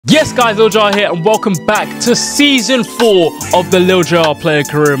Yes guys, Lil Jar here and welcome back to season 4 of the Lil Jar player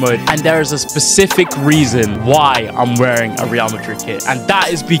career mode. And there is a specific reason why I'm wearing a Real Madrid kit, and that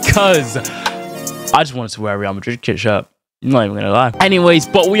is because I just wanted to wear a Real Madrid kit shirt. I'm not even gonna lie. Anyways,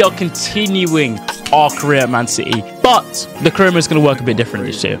 but we are continuing our career at Man City, but the career mode is going to work a bit different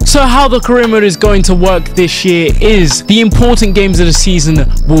this year. So how the career mode is going to work this year is the important games of the season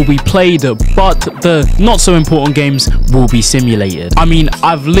will be played, but the not so important games will be simulated. I mean,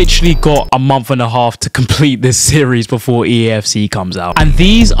 I've literally got a month and a half to complete this series before EAFC comes out, and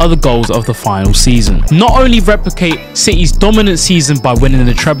these are the goals of the final season. Not only replicate City's dominant season by winning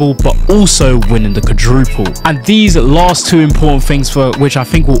the treble, but also winning the quadruple. And these last two important things, for which I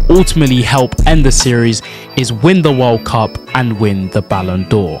think will ultimately help end the series, is win the World Cup and win the Ballon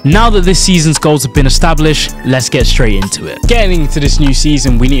d'Or. Now that this season's goals have been established, let's get straight into it. Getting into this new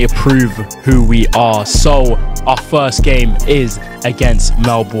season, we need to prove who we are. So our first game is against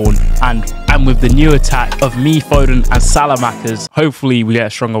Melbourne, and with the new attack of me, Foden and Salamakers, hopefully we get a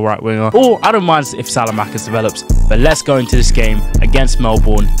stronger right winger. Or I don't mind if Salamakers develops, but let's go into this game against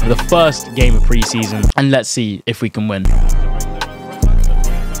Melbourne, the first game of pre-season, and let's see if we can win.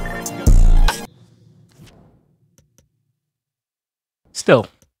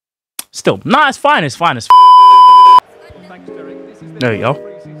 Still. Nah, it's fine. There we go.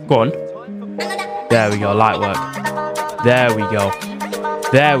 Go on. There we go. Light work. There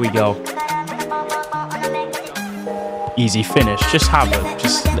we go. Easy finish. Just have it.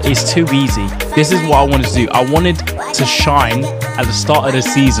 It's too easy. This is what I wanted to do. I wanted to shine at the start of the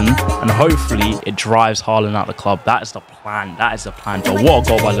season, and hopefully it drives Haaland out the club. That is the plan. But what a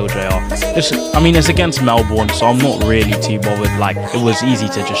goal by Lil Jar. I mean, it's against Melbourne, so I'm not really too bothered. Like, it was easy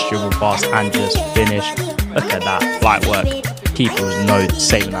to just dribble past and just finish. Look at that. Light work. Keeper was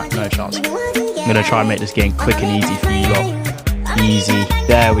saving that. No chance. I'm going to try and make this game quick and easy for you lot. Easy.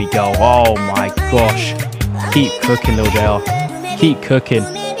 There we go. Oh my gosh. Keep cooking, Lil Jar. Keep cooking.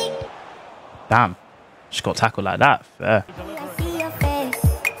 Damn. Just got tackled like that. Fair.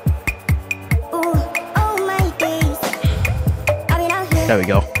 There we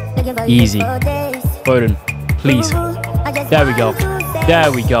go. Easy. Foden, please. There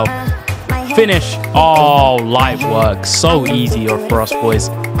we go. Finish. Oh, light work. So easy for us boys.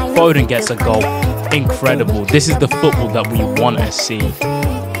 Foden gets a goal. Incredible. This is the football that we want to see.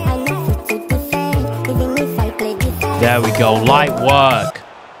 There we go. Light work.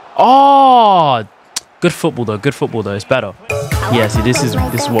 Oh, good football though. It's better. Yeah, see, this is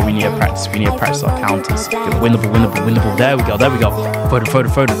what we need to practice. We need to practice our counters. Winnable. There we go.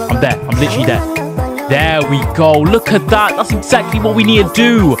 Foden. I'm there. I'm literally there. There we go. Look at that. That's exactly what we need to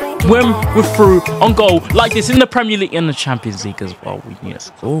do. When we're through on goal like this in the Premier League and the Champions League as well, we need to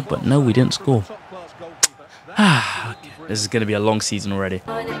score. But no, we didn't score. Okay. This is going to be a long season already.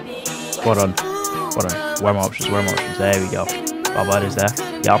 Hold on. Where are my options? There we go. Bye-bye is there.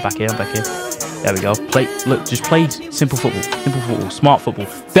 Yeah, I'm back here. There we go. Just play simple football. Smart football.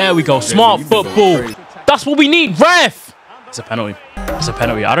 There we go. Smart football. That's what we need, ref! It's a penalty.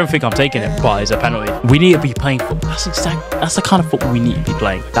 I don't think I'm taking it, but it's a penalty. We need to be playing football. That's the kind of football we need to be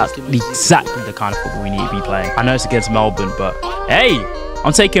playing. That's exactly the kind of football we need to be playing. I know it's against Melbourne, but hey,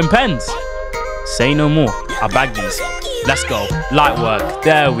 I'm taking pens. Say no more. I bag these. Let's go. Light work.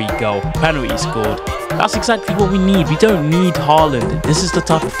 There we go. Penalty scored. That's exactly what we need. We don't need Haaland. This is the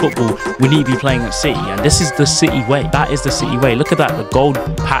type of football we need to be playing at City, and this is the City way. That is the City way. Look at that. The gold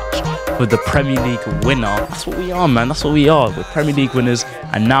patch for the Premier League winner. That's what we are, man. That's what we are. We're Premier League winners,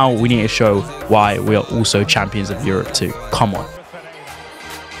 and now we need to show why we are also champions of Europe too. Come on.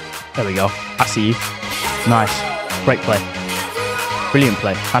 There we go. I see you. Nice. Great play. Brilliant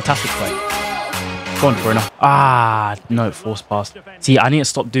play. Fantastic play. Go on, Bruno. Ah, no, forced pass. See, I need to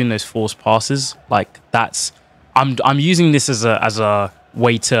stop doing those forced passes. Like, that's... I'm using this as a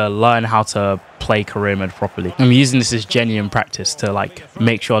way to learn how to play career mode properly. I'm using this as genuine practice to, like,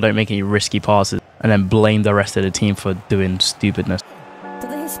 make sure I don't make any risky passes and then blame the rest of the team for doing stupidness.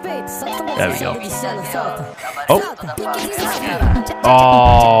 There we go.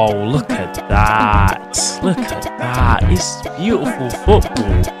 Oh, look at that. It's beautiful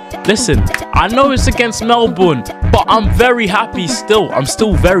football. Listen, I know it's against Melbourne, but I'm very happy still. I'm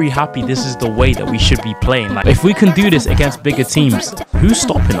still very happy this is the way that we should be playing. Like, if we can do this against bigger teams, who's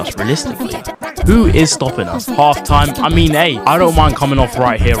stopping us realistically? Who is stopping us? Halftime. I mean, hey, I don't mind coming off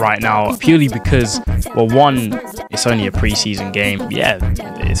right here, right now, purely because, well, one, it's only a preseason game. Yeah,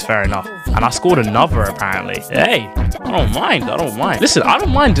 it's fair enough. And I scored another, apparently. Hey, I don't mind. I don't mind. Listen, I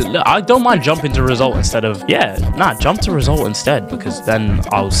don't mind. I don't mind jumping to result instead of, jump to result instead, because then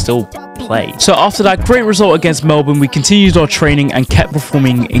I'll still play. So after that great result against Melbourne, we continued our training and kept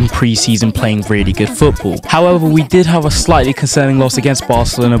performing in pre-season, playing really good football. However, we did have a slightly concerning loss against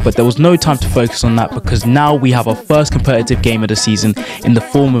Barcelona, but there was no time to focus on that because now we have our first competitive game of the season in the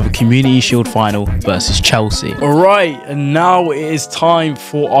form of a Community Shield final versus Chelsea. Alright, and now it is time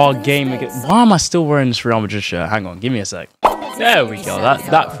for our game again. Why am I still wearing this Real Madrid shirt? Hang on, give me a sec. There we go.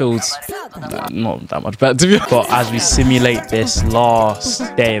 That feels not that much better to be honest. But as we simulate this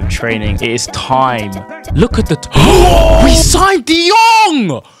last day of training, it is time. Look at the we signed De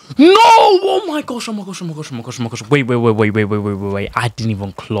Jong! No! Oh my gosh, oh my gosh, oh my gosh, oh my gosh, oh my gosh. Wait. I didn't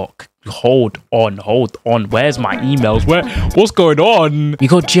even clock. Hold on. Where's my emails? What's going on? We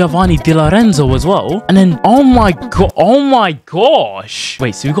got Giovanni Di Lorenzo as well. And then, oh my gosh.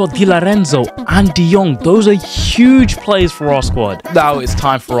 Wait, so we got Di Lorenzo and De Jong. Those are huge players for our squad. Now it's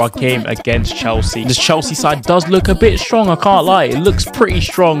time for our game against Chelsea. This Chelsea side does look a bit strong, I can't lie. It looks pretty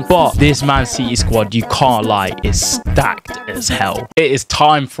strong, but this Man City squad, you can't lie, is stacked as hell. It is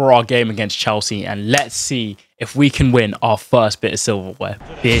time for our game against Chelsea, and let's see if we can win our first bit of silverware.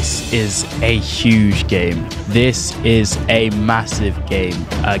 This is a huge game. This is a massive game.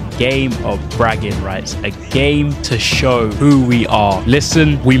 A game of bragging rights. A game to show who we are.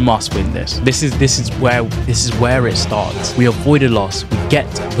 Listen, we must win this. This is where it starts. We avoid a loss. We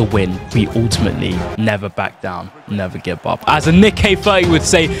get the win. We ultimately never back down. Never give up. As a Nick K30 would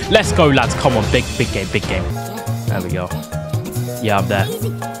say, let's go lads. Come on, big game. There we go. Yeah, I'm there.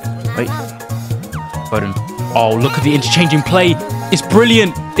 Wait. Foden. Oh, look at the interchanging play. It's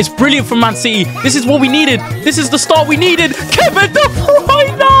brilliant. It's brilliant from Man City. This is what we needed. This is the start we needed. Kevin De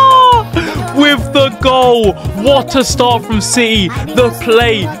Bruyne with the goal. What a start from City. The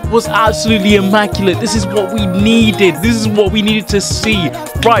play was absolutely immaculate. This is what we needed. This is what we needed to see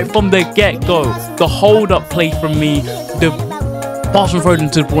right from the get-go. The hold-up play from me. The pass from Foden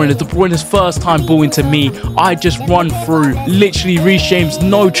to De Bruyne. De Bruyne's first time ball into me. I just run through. Literally, Reece James,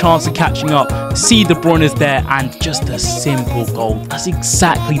 no chance of catching up. See De Bruyne's there, and just a simple goal. That's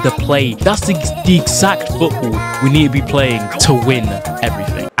exactly the play. That's the exact football we need to be playing to win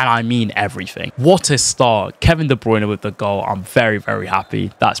everything. And I mean everything. What a start. Kevin De Bruyne with the goal. I'm very, very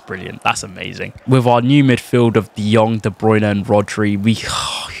happy. That's brilliant. That's amazing. With our new midfield of De Jong, De Bruyne, and Rodri, we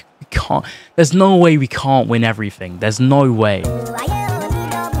can't. There's no way we can't win everything. There's no way.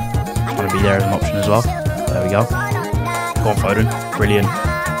 I'm going to be there as an option as well. There we go. Go on, Foden. Brilliant.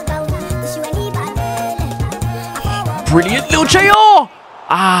 Brilliant. Little JR!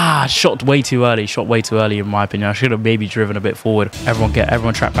 Ah, shot way too early. Shot way too early in my opinion. I should have maybe driven a bit forward. Everyone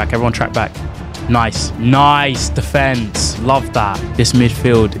track back. Everyone track back. Nice. Nice defense. Love that. This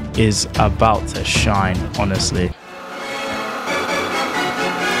midfield is about to shine, honestly.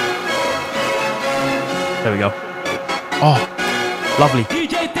 There we go. Oh, lovely.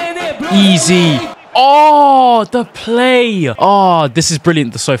 Easy. Oh, the play. Oh, this is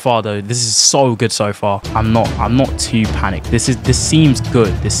brilliant so far, though. This is so good so far. I'm not too panicked. This seems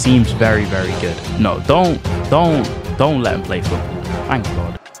good. This seems very, very good. No, don't let him play football. Thank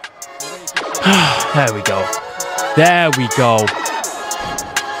God. There we go. There we go.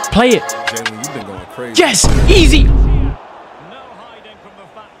 Play it. Jalen, you've been going crazy. Yes, easy.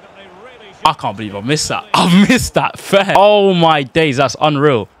 I can't believe I missed that. I missed that. Fair. Oh my days, that's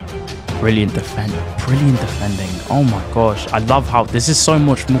unreal. Brilliant defending. Oh my gosh. I love how this is so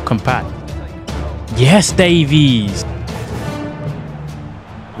much more compact. Yes, Davies.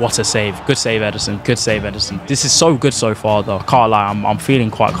 What a save. Good save, Edison. Good save, Edison. This is so good so far, though. Can't lie, I'm feeling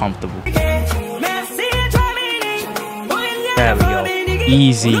quite comfortable. There we go.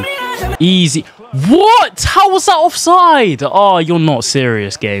 Easy. Easy. What? How was that offside? Oh, you're not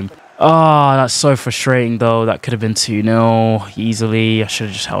serious, game. Oh, that's so frustrating, though. That could have been 2-0 easily. I should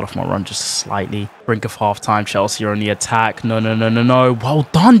have just held off my run just slightly. Brink of half-time. Chelsea are on the attack. No. Well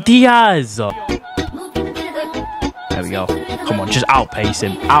done, Diaz. There we go. Come on, just outpace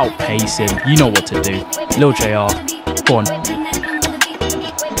him. Outpace him. You know what to do. Lil JR. Go on.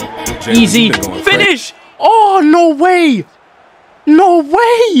 Easy. Finish. Oh, no way. No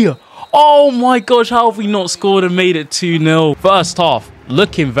way. Oh, my gosh. How have we not scored and made it 2-0? First half.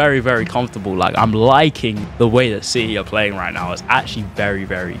 looking very, very comfortable. Like, I'm liking the way that City are playing right now. It's actually very,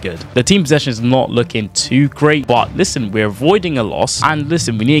 very good. The team possession is not looking too great, but listen, we're avoiding a loss. And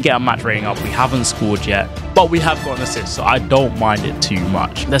listen, we need to get our match rating up. We haven't scored yet, but we have got an assist, so I don't mind it too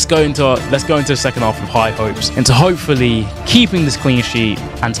much. Let's go into the second half with high hopes, into hopefully keeping this clean sheet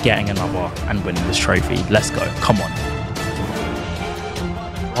and getting another and winning this trophy. Let's go. Come on.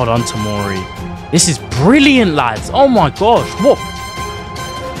 Hold on, Tamori. This is brilliant, lads. Oh my gosh. What?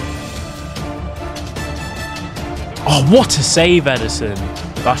 Oh, what a save, Edison.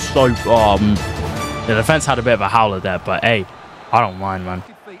 That's so... the defense had a bit of a howler there, but hey, I don't mind, man.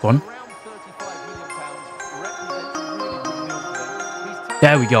 Go on.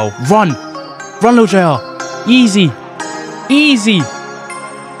 There we go. Run. Run, Lil JR. Easy. Easy.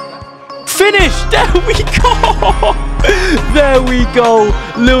 Finish. There we go. There we go.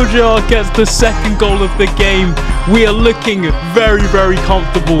 Lil JR gets the second goal of the game. We are looking very, very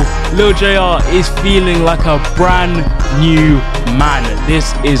comfortable. Lil JR is feeling like a brand new man.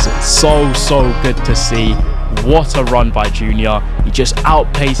 This is so, so good to see. What a run by Junior. He just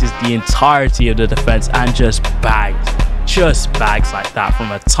outpaces the entirety of the defense and just bags like that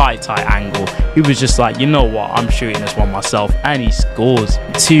from a tight angle. He was just like, you know what, I'm shooting this one myself, and he scores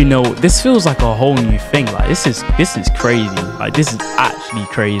 2-0. This feels like a whole new thing. Like, this is crazy. Like, this is actually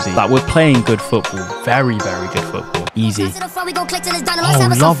crazy. Like, we're playing good football. Very, very good football. Easy.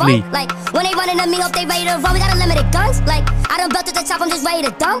 Oh, lovely. Like, when they running at me, hope they ready to run. We got unlimited guns. Like, I done built at the top, I'm just ready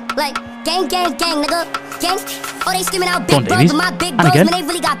to dunk. Like, gang, nigga. Gang. Oh, they screaming out big bros, but my big bros, man, they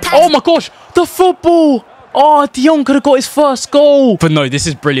really got passion. Oh my gosh, the football. Oh, De Jong could have got his first goal. But no, this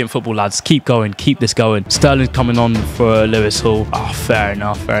is brilliant football, lads. Keep going. Keep this going. Sterling's coming on for Lewis Hall. Oh, fair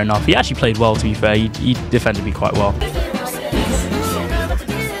enough. Fair enough. He actually played well, to be fair. He defended me quite well.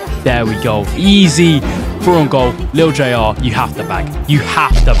 There we go. Easy. Through on goal. Lil JR, you have to bag. You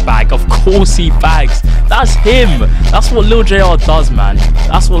have to bag. Of course he bags. That's him. That's what Lil JR does, man.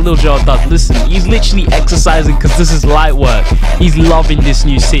 That's what Lil JR does. Listen, he's literally exercising because this is light work. He's loving this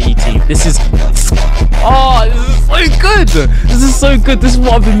new City team. This is... Oh, this is so good. This is so good. This is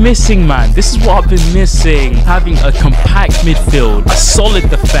what I've been missing, man. This is what I've been missing. Having a compact midfield, a solid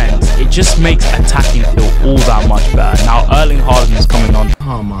defense, it just makes attacking feel all that much better. Now, Erling Haaland is coming on.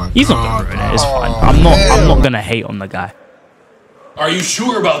 Oh my God. He's not going to ruin it. It's fine. I'm not going to hate on the guy. Are you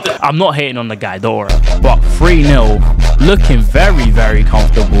sure about that? I'm not hating on the guy, don't worry. But 3-0, looking very, very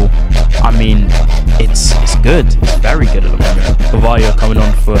comfortable. I mean, it's good. It's very good at the moment. Bavaria coming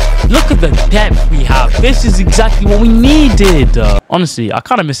on for... Look at the depth we have. This is exactly what we needed. Honestly, I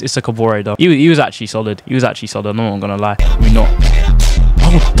kind of miss Issa Kabore, though. He was actually solid. He was actually solid. I'm not going to lie. We're not.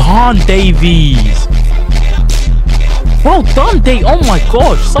 Well done, Davies. Well done, Dave. Oh my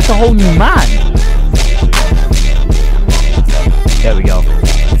gosh. Such a whole new man. There we go.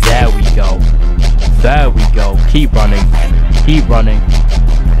 There we go. There we go. Keep running. Keep running.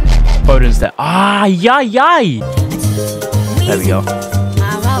 Foden's there. Ah, yay. There we go. Oh,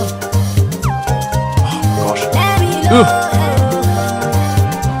 gosh.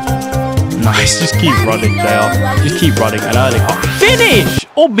 Nice. Just keep running, JR. Just keep running. And early. Oh, finish!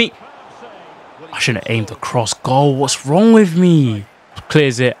 Oh, me. I shouldn't have aimed a cross goal. What's wrong with me?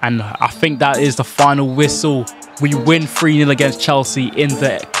 Clears it. And I think that is the final whistle. We win 3-0 against Chelsea in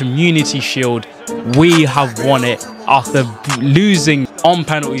the Community Shield. We have won it after losing on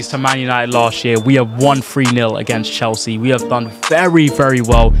penalties to Man United last year. We have won 3-0 against Chelsea. We have done very, very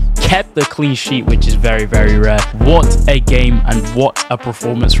well. Kept the clean sheet, which is very, very rare. What a game and what a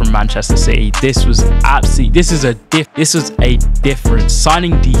performance from Manchester City. This was absolutely, this was a difference.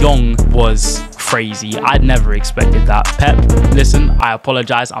 Signing De Jong was crazy. I'd never expected that. Pep, listen, I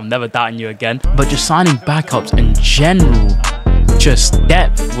apologize. I'm never doubting you again. But just signing backups in general, just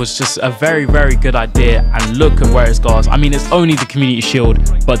depth was just a very, very good idea. And look at where it's got us. I mean, it's only the Community Shield,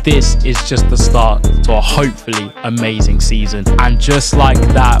 but this is just the start to a hopefully amazing season. And just like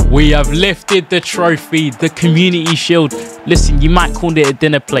that, we have lifted the trophy, the Community Shield. Listen, you might call it a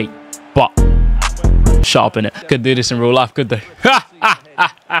dinner plate, but shut up, innit? Could do this in real life, could they?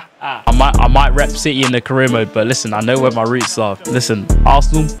 I might rep City in the career mode, but listen, I know where my roots are. Listen,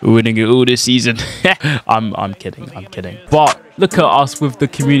 Arsenal, we're winning it all this season. I'm kidding. But look at us with the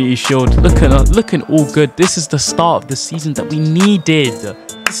Community Shield. Looking all good. This is the start of the season that we needed.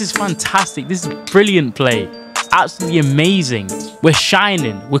 This is fantastic. This is brilliant play. Absolutely amazing. We're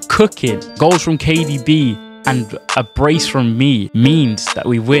shining. We're cooking. Goals from KDB. and a brace from me means that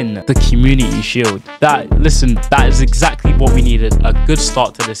we win the Community Shield. Listen, that is exactly what we needed. A good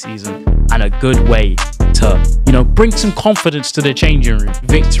start to the season and a good way to, you know, bring some confidence to the changing room.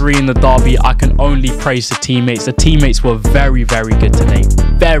 Victory in the derby. I can only praise the teammates. The teammates were very, very good today.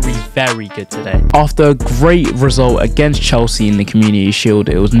 Very, very good today. After a great result against Chelsea in the Community Shield,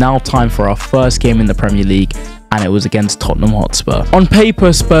 it was now time for our first game in the Premier League, and it was against Tottenham Hotspur. On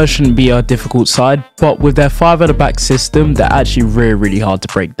paper, Spurs shouldn't be our difficult side, but with their 5 at the back system, they're actually really, really hard to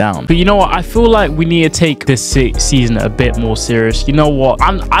break down. But you know what? I feel like we need to take this season a bit more serious. You know what?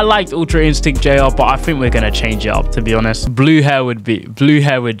 I liked Ultra Instinct JR, but I think we're going to change it up, to be honest. Blue hair would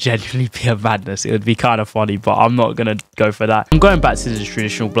genuinely be a madness. It would be kind of funny, but I'm not going to go for that. I'm going back to the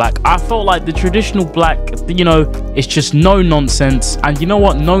traditional black. I felt like the traditional black, you know, it's just no nonsense. And you know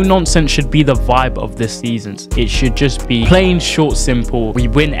what? No nonsense should be the vibe of this season. It should just be plain, short, simple. We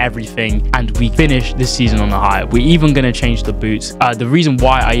win everything and we finish this season on a high. We're even going to change the boots. The reason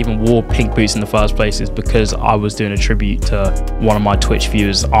why I even wore pink boots in the first place is because I was doing a tribute to one of my Twitch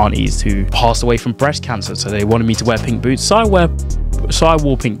viewers' aunties who passed away from breast cancer. So they wanted me to wear pink boots. So I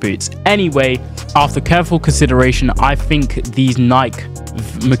wore pink boots. Anyway, after careful consideration, I think these Nike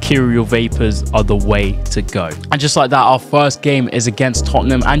Mercurial Vapors are the way to go. And just like that, our first game is against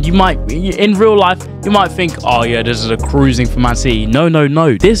Tottenham. And you might, in real life, you might think, oh yeah, this is a cruising for Man City. No, no,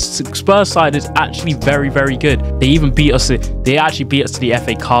 no. This Spurs side is actually very, very good. They even beat us. They actually beat us to the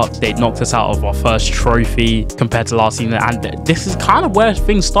FA Cup. They knocked us out of our first trophy compared to last season. And this is kind of where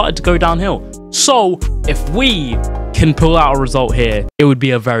things started to go downhill. So if we can pull out a result here, it would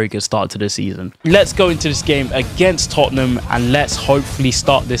be a very good start to the season. Let's go into this game against Tottenham and let's hopefully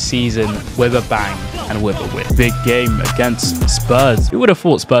start this season with a bang and with a win. Big game against Spurs. Who would have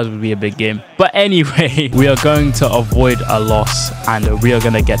thought Spurs would be a big game? But anyway, we are going to avoid a loss and we are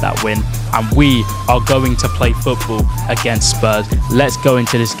going to get that win. And we are going to play football against Spurs. Let's go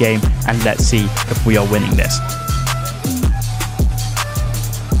into this game and let's see if we are winning this.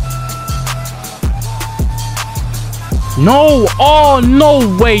 No, oh,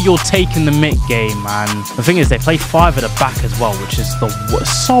 no way you're taking the mid game, man. The thing is, they play 5 at the back as well, which is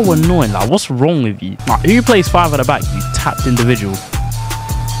so annoying. Like, what's wrong with you? Like, who plays 5 at the back? You tapped individual.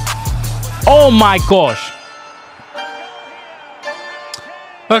 Oh my gosh.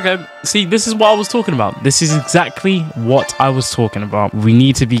 Okay, see, this is what I was talking about. This is exactly what I was talking about. We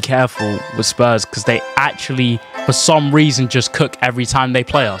need to be careful with Spurs because they actually, for some reason, just cook every time they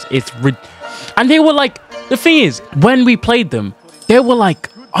play us. And they were like, the thing is, when we played them, they were like,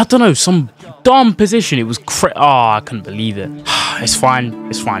 I don't know, some dumb position. It was I couldn't believe it. It's fine.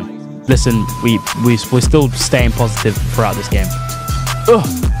 It's fine. Listen, we're still staying positive throughout this game. Ugh.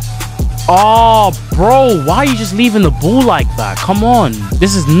 Oh, bro, why are you just leaving the ball like that? Come on.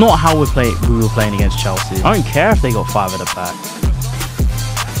 This is not how we were playing against Chelsea. I don't care if they got 5 at the back.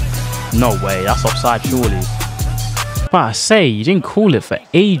 No way. That's offside, surely. But I say, you didn't call it for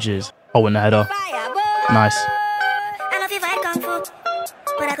ages. Oh, in the header. Nice. I love you fight kung fu,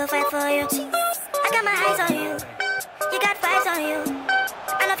 but I could fight for you. I got my eyes on you. You got vibes on you.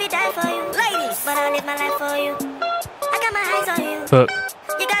 I love you, die for you. Ladies, but I'll live my life for you. I got my eyes on you. But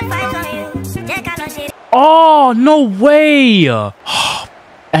you got vibes on you. Yeah, got no shit. Oh, no way.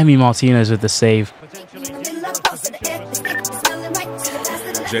 Emi Martinez with the save.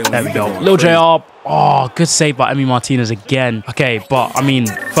 There we go. Lil JR. Oh, good save by Emi Martinez again. Okay, but I mean,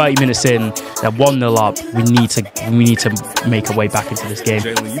 30 minutes in, they're 1-0 up. We need to make our way back into this game.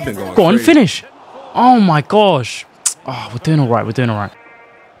 Go on, finish. Oh my gosh. Oh, we're doing all right. We're doing all right.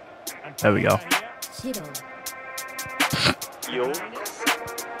 There we go.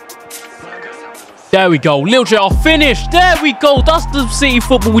 There we go. Lil JR finished. There we go. That's the City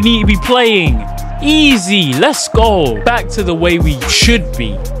football we need to be playing. Easy. Let's go. Back to the way we should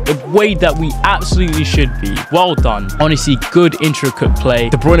be. The way that we absolutely should be. Well done. Honestly, good intricate play.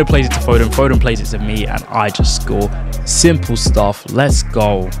 De Bruyne plays it to Foden. Foden plays it to me. And I just score. Simple stuff. Let's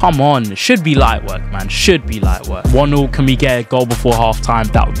go. Come on. Should be light work, man. Should be light work. 1-0. Can we get a goal before half-time?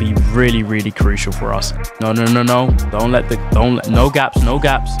 That would be really, really crucial for us. No, no, no, no. No gaps. No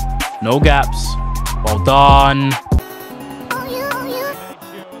gaps. No gaps. Well done.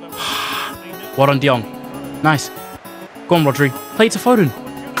 Well done, De Jong. Nice. Go on, Rodri. Play it to Foden.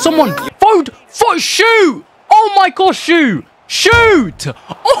 Someone. Foden. Shoot. Oh, my gosh. Shoot. Shoot.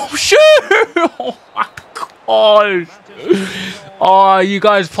 Oh, shoot. Oh, my gosh. Oh, you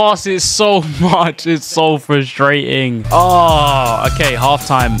guys pass it so much. It's so frustrating. Oh, okay,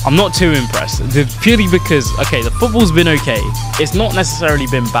 halftime. I'm not too impressed. Purely because, okay, the football's been okay. It's not necessarily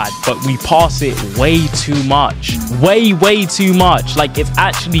been bad, but we pass it way too much. Way too much. Like, it's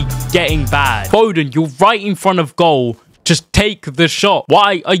actually getting bad. Foden, you're right in front of goal. Just take the shot.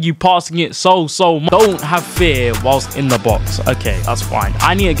 Why are you passing it so much? Don't have fear whilst in the box. Okay, that's fine.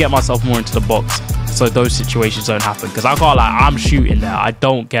 I need to get myself more into the box so those situations don't happen, because I can't, like, I'm shooting there. I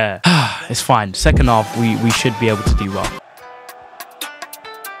don't care. It's fine. Second half, we should be able to do well.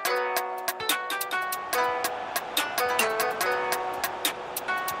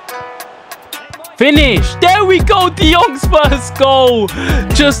 Finish. There we go. De Jong's first goal.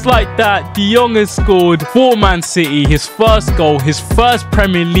 Just like that, De Jong has scored for Man City. His first goal, his first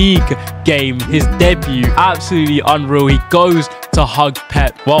Premier League game, his debut. Absolutely unreal. He goes to hug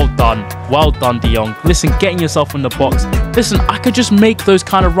Pep. Well done. Well done, De Jong. Listen, getting yourself in the box. Listen, I could just make those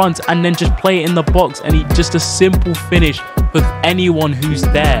kind of runs and then just play it in the box and just a simple finish with anyone who's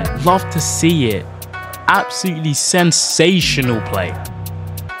there. Love to see it. Absolutely sensational play.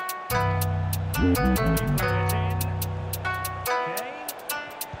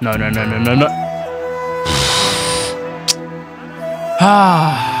 No.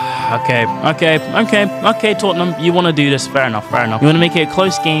 Okay, Tottenham, you want to do this, fair enough. You want to make it a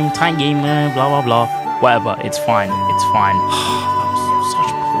close game, tight game, blah blah, whatever. It's fine. That was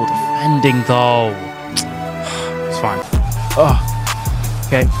such poor defending though. It's fine.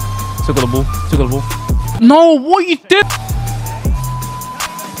 Okay, still got the ball. No, what you did?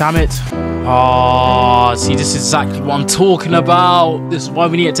 Damn it. Oh, see, this is exactly what I'm talking about. This is why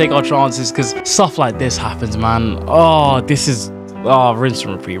we need to take our chances, because stuff like this happens, man. Oh, this is... Oh, rinse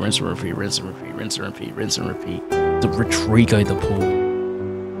and repeat. The Rodrigo de Paul.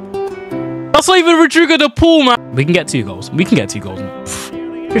 That's not even Rodrigo de Paul, man. We can get 2 goals.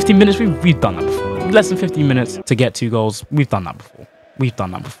 15 minutes, we've done that before. Less than 15 minutes to get 2 goals. We've done that before.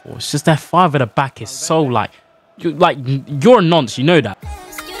 It's just that 5 at the back is so, like... You're a nonce, you know that.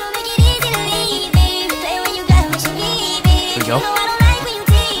 Go.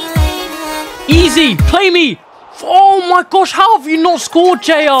 Easy, play me. Oh my gosh, how have you not scored,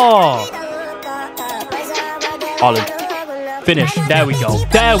 JR? Haaland. Finish. There we go.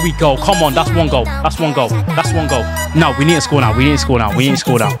 Come on, that's one goal. No, we need to score now. That's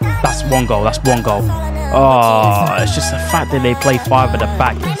one goal. Oh, it's just the fact that they play 5 at the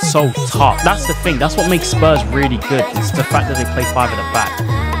back. It's so tough. That's the thing. That's what makes Spurs really good. It's the fact that they play 5 at the back.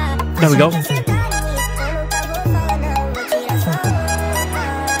 There we go.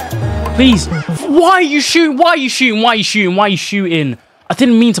 Please. Why are you shooting? I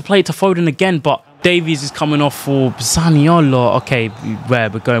didn't mean to play it to Foden again, but Davies is coming off for Zaniolo. Okay, we're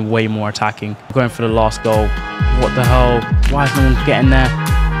going way more attacking. We're going for the last goal. What the hell? Why is no one getting there?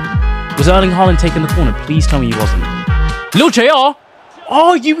 Was Erling Haaland taking the corner? Please tell me he wasn't. Lil JR?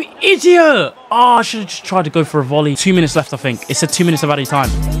 Oh, you idiot! Oh, I should have just tried to go for a volley. 2 minutes left, I think. It said 2 minutes of added time.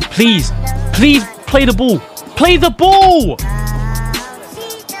 Please, play the ball. Play the ball!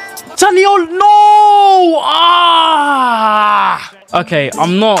 Zaniolo, no!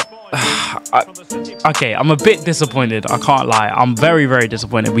 Okay, I'm a bit disappointed. I can't lie. I'm very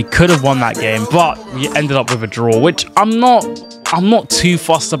disappointed. We could have won that game, but we ended up with a draw, which I'm not too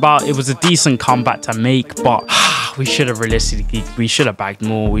fussed about. It was a decent comeback to make, but we should have bagged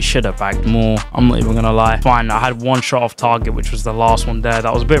more. I'm not even gonna lie. Fine, I had 1 shot off target, which was the last one there.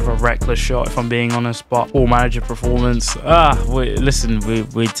 That was a bit of a reckless shot, if I'm being honest, but poor manager performance. Listen,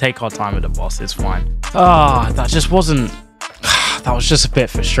 we take our time with the boss. It's fine. That was just a bit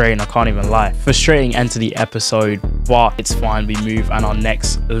frustrating, I can't even lie. Frustrating end to the episode, but it's fine. We move, and our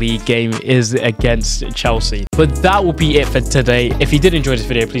next league game is against Chelsea. But that will be it for today. If you did enjoy this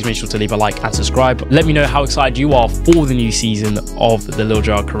video, please make sure to leave a like and subscribe. Let me know how excited you are for the new season of the Lil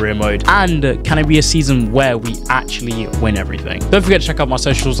Jar career mode, and can it be a season where we actually win everything? Don't forget to check out my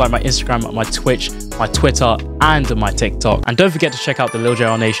socials, like my Instagram, my Twitch, my Twitter, and my TikTok. And don't forget to check out the Lil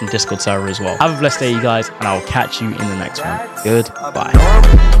Jar Nation Discord server as well. Have a blessed day, you guys, and I will catch you in the next one. Goodbye.